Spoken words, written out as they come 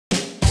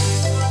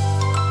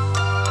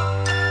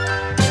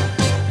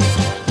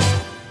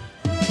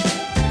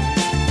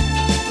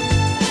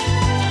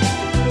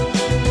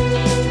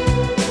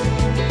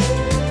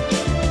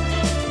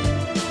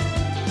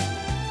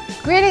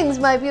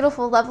my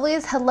beautiful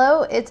lovelies.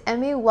 Hello, it's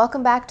Emmy.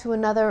 Welcome back to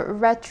another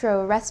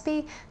retro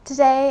recipe.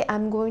 Today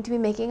I'm going to be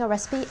making a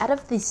recipe out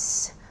of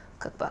this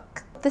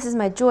cookbook. This is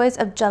my Joys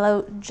of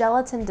Jello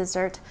gelatin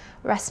dessert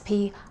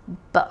recipe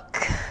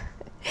book.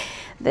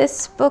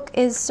 This book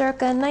is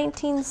circa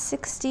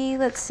 1960.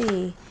 Let's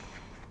see.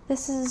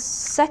 This is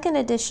second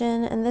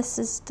edition, and this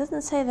is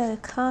doesn't say the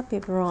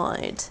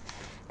copyright.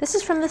 This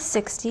is from the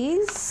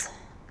 60s.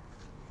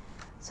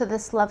 So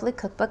this lovely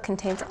cookbook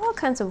contains all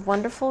kinds of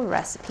wonderful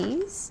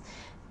recipes.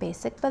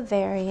 Basic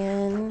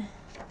Bavarian.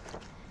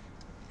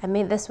 I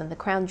made this one, the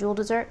crown jewel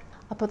dessert.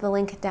 I'll put the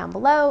link down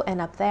below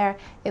and up there.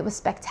 It was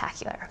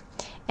spectacular.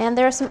 And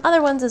there are some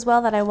other ones as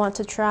well that I want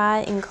to try,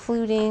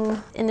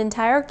 including an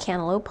entire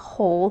cantaloupe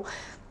whole,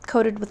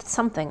 coated with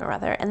something or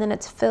other, and then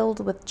it's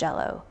filled with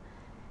Jello.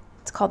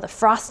 It's called the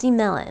Frosty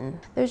Melon.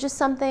 There's just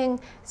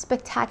something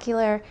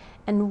spectacular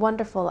and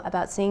wonderful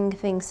about seeing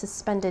things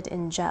suspended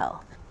in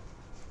gel.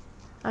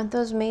 Aren't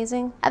those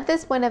amazing? At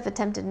this point, I've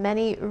attempted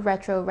many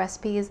retro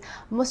recipes.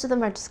 Most of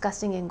them are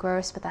disgusting and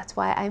gross, but that's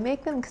why I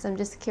make them, because I'm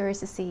just curious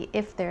to see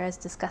if they're as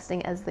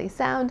disgusting as they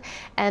sound.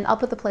 And I'll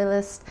put the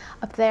playlist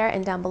up there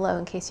and down below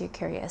in case you're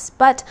curious.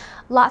 But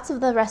lots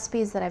of the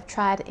recipes that I've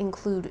tried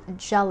include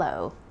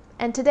Jello.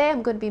 And today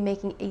I'm going to be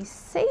making a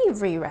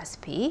savory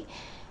recipe,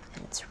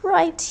 and it's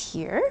right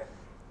here.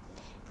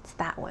 It's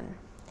that one.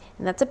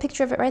 And that's a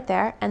picture of it right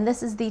there. And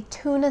this is the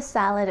Tuna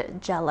Salad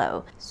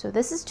Jello. So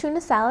this is tuna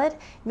salad,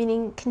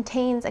 meaning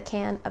contains a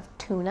can of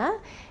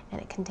tuna,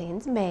 and it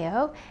contains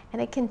mayo,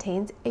 and it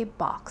contains a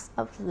box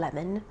of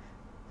lemon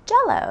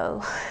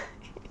Jello.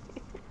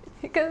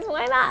 Because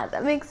why not?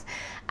 That makes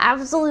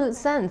absolute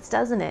sense,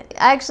 doesn't it?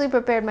 I actually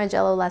prepared my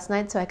Jello last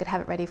night so I could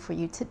have it ready for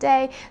you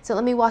today. So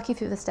let me walk you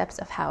through the steps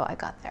of how I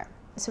got there.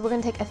 So we're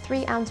going to take a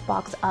 3-ounce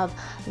box of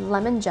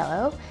lemon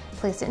Jello,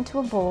 place it into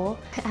a bowl,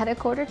 add a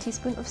 1/4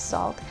 teaspoon of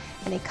salt,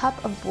 and a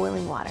cup of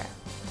boiling water.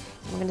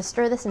 And we're going to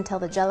stir this until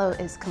the Jello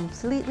is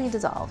completely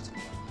dissolved.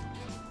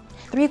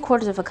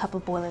 3/4 cup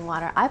of boiling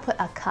water. I put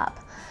a cup.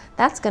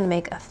 That's going to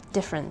make a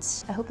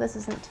difference. I hope this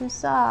isn't too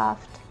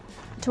soft.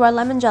 To our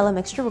lemon Jello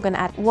mixture, we're going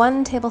to add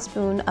 1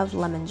 tablespoon of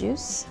lemon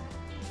juice,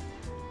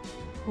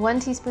 1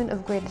 teaspoon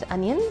of grated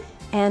onion,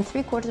 and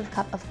 3/4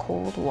 cup of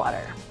cold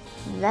water.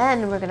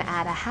 Then we're going to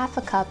add a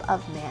 1/2 cup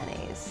of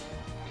mayonnaise.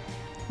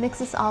 Mix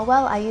this all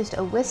well. I used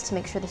a whisk to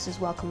make sure this is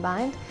well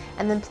combined,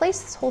 and then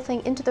place this whole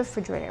thing into the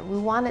refrigerator. We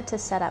want it to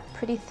set up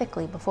pretty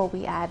thickly before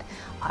we add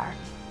our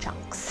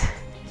chunks.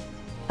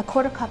 A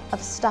 1/4 cup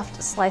of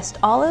stuffed sliced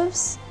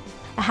olives,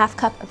 a 1/2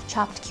 cup of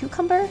chopped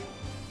cucumber,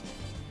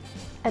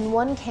 and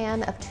 1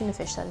 can of tuna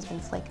fish that has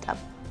been flaked up.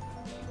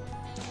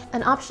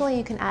 And optionally,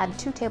 you can add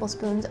 2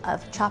 tablespoons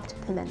of chopped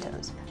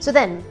pimentos. So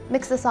then,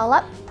 mix this all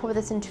up, pour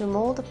this into a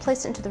mold,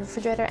 place it into the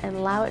refrigerator, and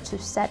allow it to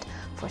set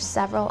for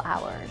several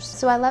hours.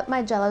 So I let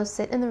my Jello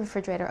sit in the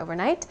refrigerator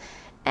overnight,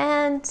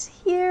 and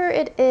here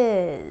it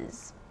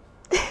is.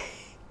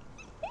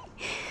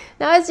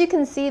 Now, as you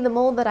can see, the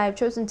mold that I've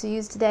chosen to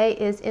use today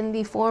is in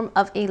the form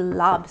of a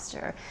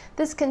lobster.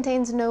 This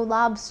contains no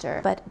lobster,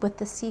 but with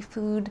the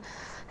seafood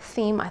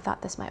theme, I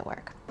thought this might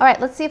work. All right,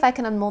 let's see if I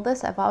can unmold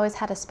this. I've always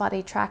had a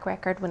spotty track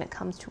record when it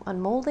comes to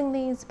unmolding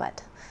these,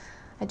 but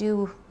I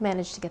do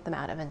manage to get them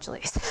out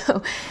eventually.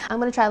 So I'm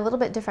going to try a little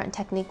bit different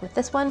technique with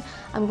this one.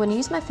 I'm going to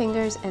use my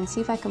fingers and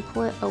see if I can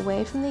pull it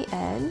away from the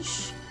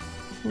edge.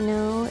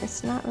 No,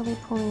 it's not really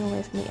pulling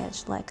away from the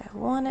edge like I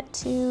want it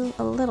to.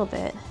 A little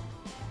bit.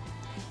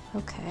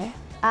 Okay.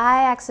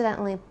 I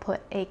accidentally put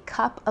a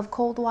cup of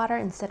cold water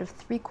instead of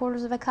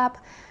 3/4 cup.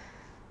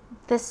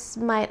 This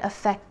might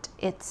affect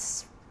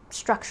its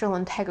structural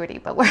integrity,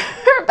 but we're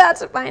about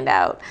to find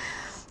out,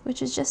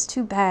 which is just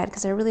too bad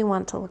because I really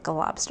want it to look a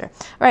lobster.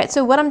 All right,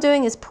 so what I'm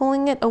doing is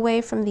pulling it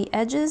away from the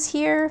edges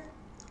here.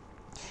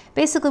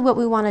 Basically what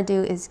we want to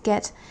do is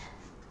get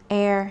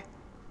air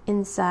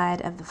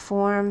inside of the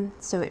form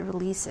so it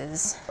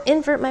releases.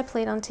 Invert my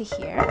plate onto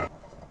here.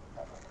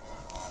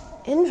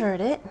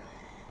 Invert it.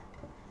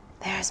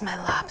 There's my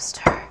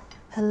lobster.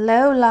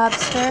 Hello,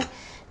 lobster.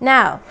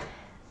 Now,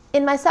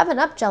 in my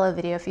 7-Up Jello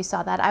video, if you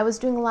saw that, I was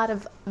doing a lot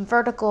of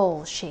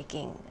vertical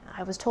shaking.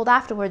 I was told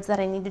afterwards that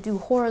I need to do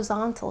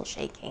horizontal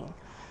shaking.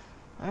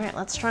 All right,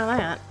 let's try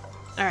that.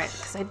 All right,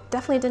 because I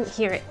definitely didn't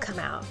hear it come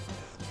out.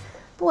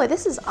 Boy,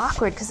 this is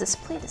awkward because this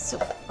plate is so,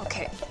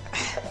 okay.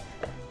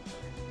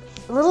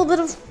 A little bit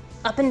of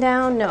up and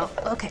down, no,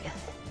 okay.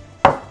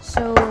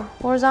 So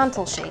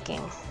horizontal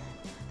shaking.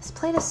 This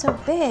plate is so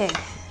big.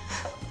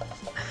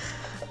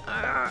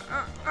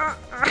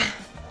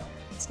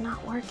 It's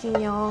not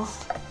working, y'all.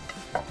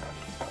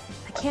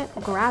 I can't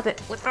grab it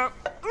without...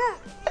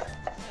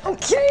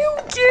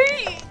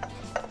 Okay.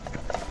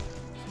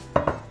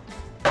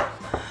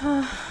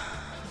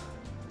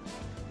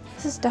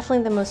 This is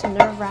definitely the most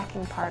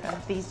nerve-wracking part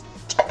of these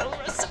Jello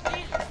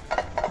recipes.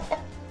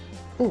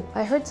 Ooh,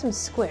 I heard some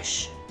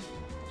squish.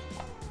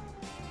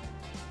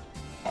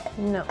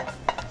 No.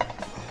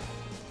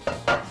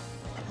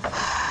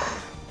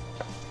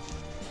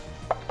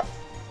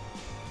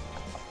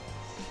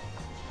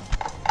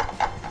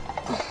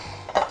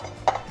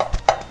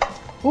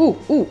 Ooh,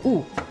 ooh,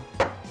 ooh.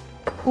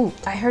 Ooh,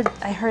 I heard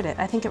it.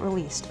 I think it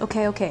released.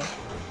 Okay, okay.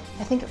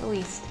 I think it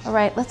released. All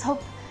right, let's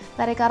hope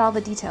that I got all the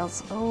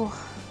details. Oh.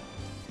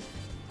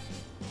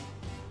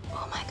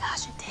 Oh my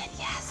gosh, it did,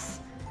 yes.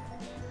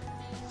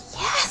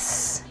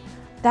 Yes!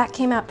 That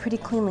came out pretty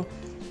cleanly.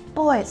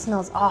 Boy, it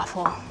smells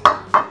awful.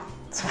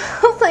 It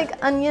smells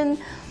like onion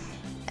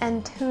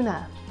and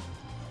tuna.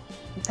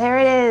 There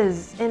it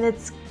is in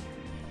its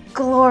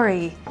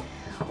glory.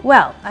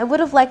 Well, I would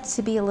have liked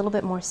to be a little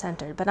bit more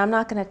centered, but I'm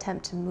not going to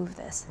attempt to move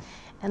this.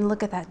 And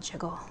look at that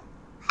jiggle.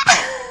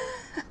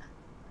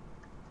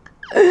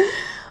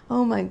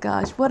 Oh my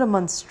gosh, what a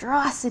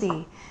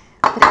monstrosity.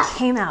 But it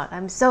came out.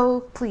 I'm so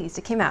pleased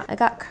it came out. I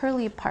got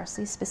curly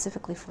parsley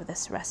specifically for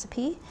this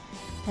recipe,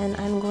 and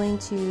I'm going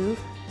to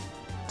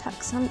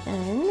tuck some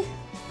in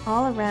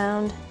all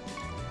around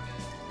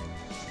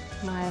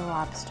my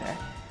lobster.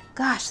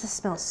 Gosh, this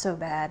smells so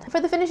bad.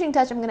 For the finishing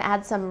touch, I'm going to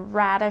add some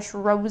radish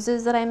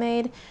roses that I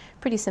made.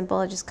 Pretty simple.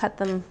 I just cut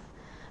them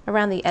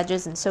around the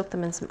edges and soak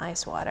them in some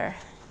ice water.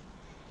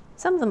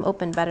 Some of them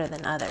open better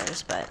than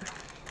others, but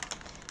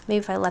maybe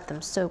if I let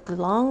them soak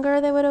longer,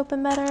 they would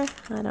open better.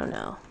 I don't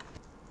know.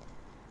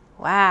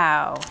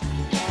 Wow.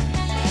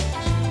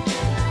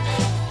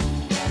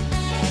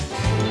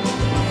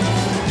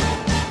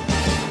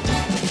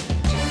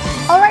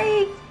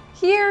 Alrighty,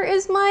 here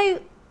is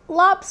my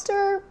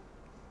lobster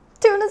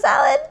tuna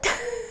salad.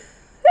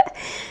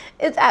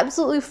 It's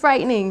absolutely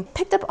frightening.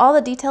 Picked up all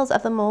the details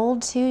of the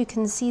mold too. You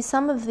can see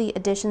some of the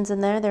additions in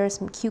there. There's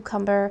some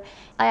cucumber.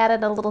 I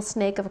added a little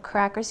snake of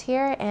crackers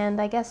here, and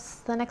I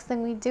guess the next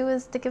thing we do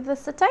is to give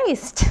this a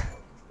taste.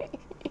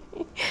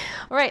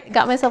 All right,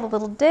 got myself a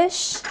little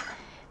dish,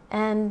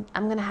 and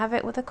I'm gonna have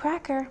it with a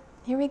cracker.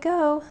 Here we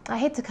go. I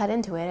hate to cut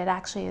into it. It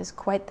actually is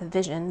quite the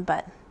vision,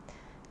 but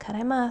cut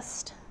I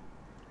must.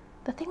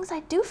 The things I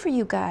do for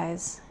you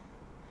guys.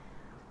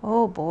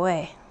 Oh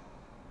boy.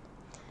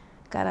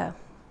 Got a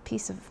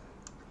piece of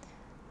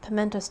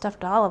pimento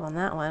stuffed olive on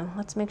that one.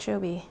 Let's make sure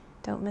we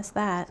don't miss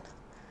that.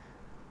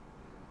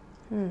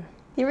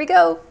 Here we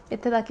go.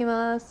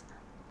 Itadakimasu.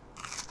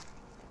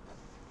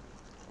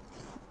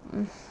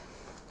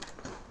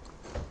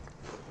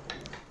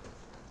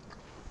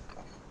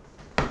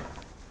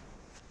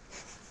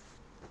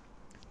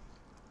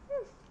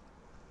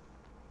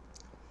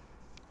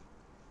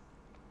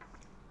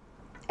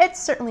 It's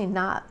certainly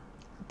not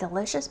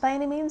delicious by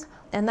any means,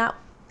 and that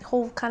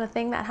whole kind of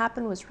thing that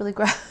happened was really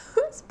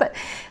gross, but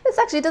this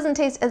actually doesn't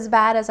taste as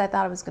bad as I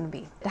thought it was going to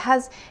be. It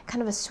has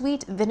kind of a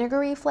sweet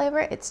vinegary flavor.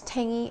 It's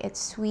tangy, it's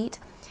sweet,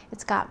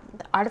 it's got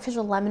the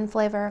artificial lemon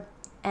flavor,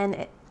 and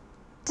it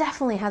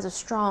definitely has a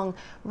strong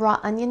raw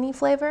oniony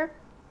flavor.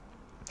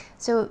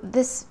 So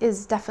this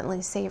is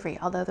definitely savory,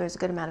 although there's a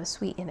good amount of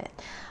sweet in it.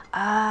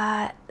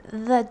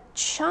 The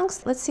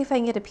chunks, let's see if I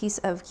can get a piece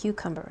of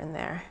cucumber in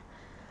there.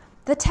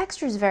 The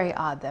texture is very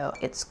odd though.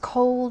 It's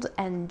cold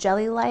and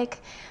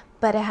jelly-like,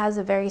 but it has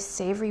a very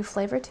savory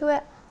flavor to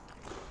it.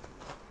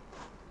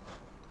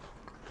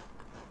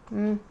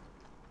 And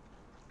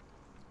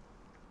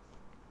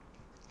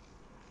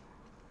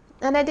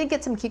I did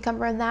get some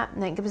cucumber in that,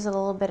 and that gives it a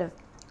little bit of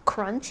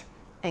crunch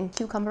and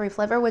cucumbery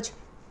flavor, which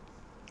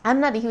I'm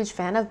not a huge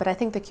fan of, but I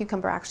think the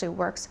cucumber actually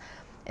works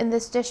in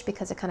this dish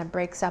because it kind of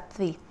breaks up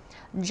the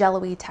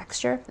jello-y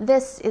texture.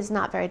 This is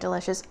not very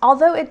delicious,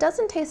 although it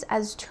doesn't taste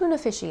as tuna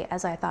fishy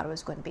as I thought it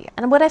was going to be.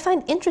 And what I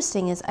find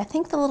interesting is I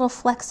think the little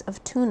flecks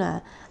of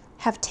tuna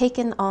have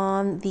taken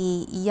on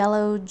the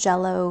yellow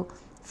jello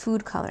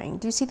food coloring.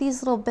 Do you see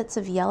these little bits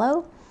of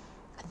yellow?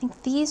 I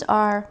think these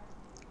are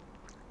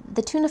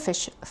the tuna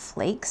fish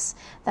flakes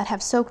that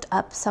have soaked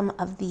up some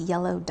of the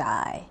yellow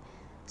dye.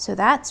 So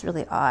that's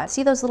really odd.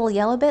 See those little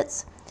yellow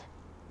bits?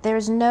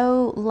 There's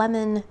no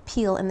lemon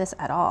peel in this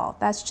at all.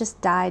 That's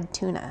just dyed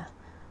tuna,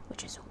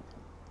 which is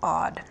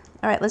odd.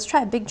 All right, let's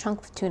try a big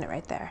chunk of tuna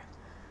right there.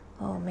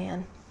 Oh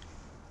man.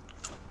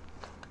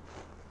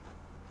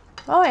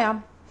 Oh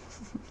yeah.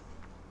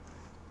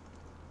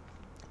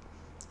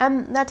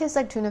 That tastes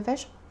like tuna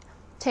fish.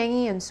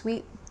 Tangy and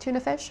sweet tuna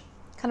fish.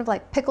 Kind of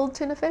like pickled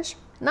tuna fish.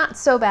 Not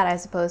so bad, I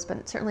suppose,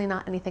 but certainly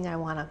not anything I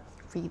want to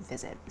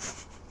revisit.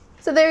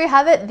 So there you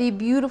have it, the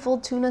beautiful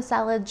tuna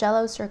salad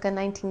jello circa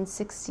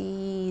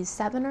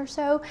 1967 or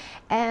so.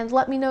 And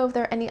let me know if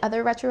there are any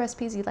other retro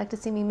recipes you'd like to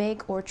see me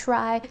make or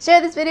try.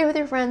 Share this video with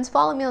your friends,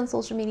 follow me on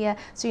social media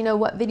so you know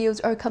what videos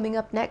are coming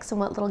up next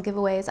and what little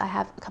giveaways I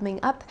have coming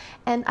up.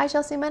 And I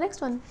shall see you in my next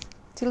one.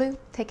 Toodaloo,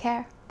 take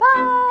care,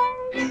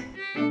 bye!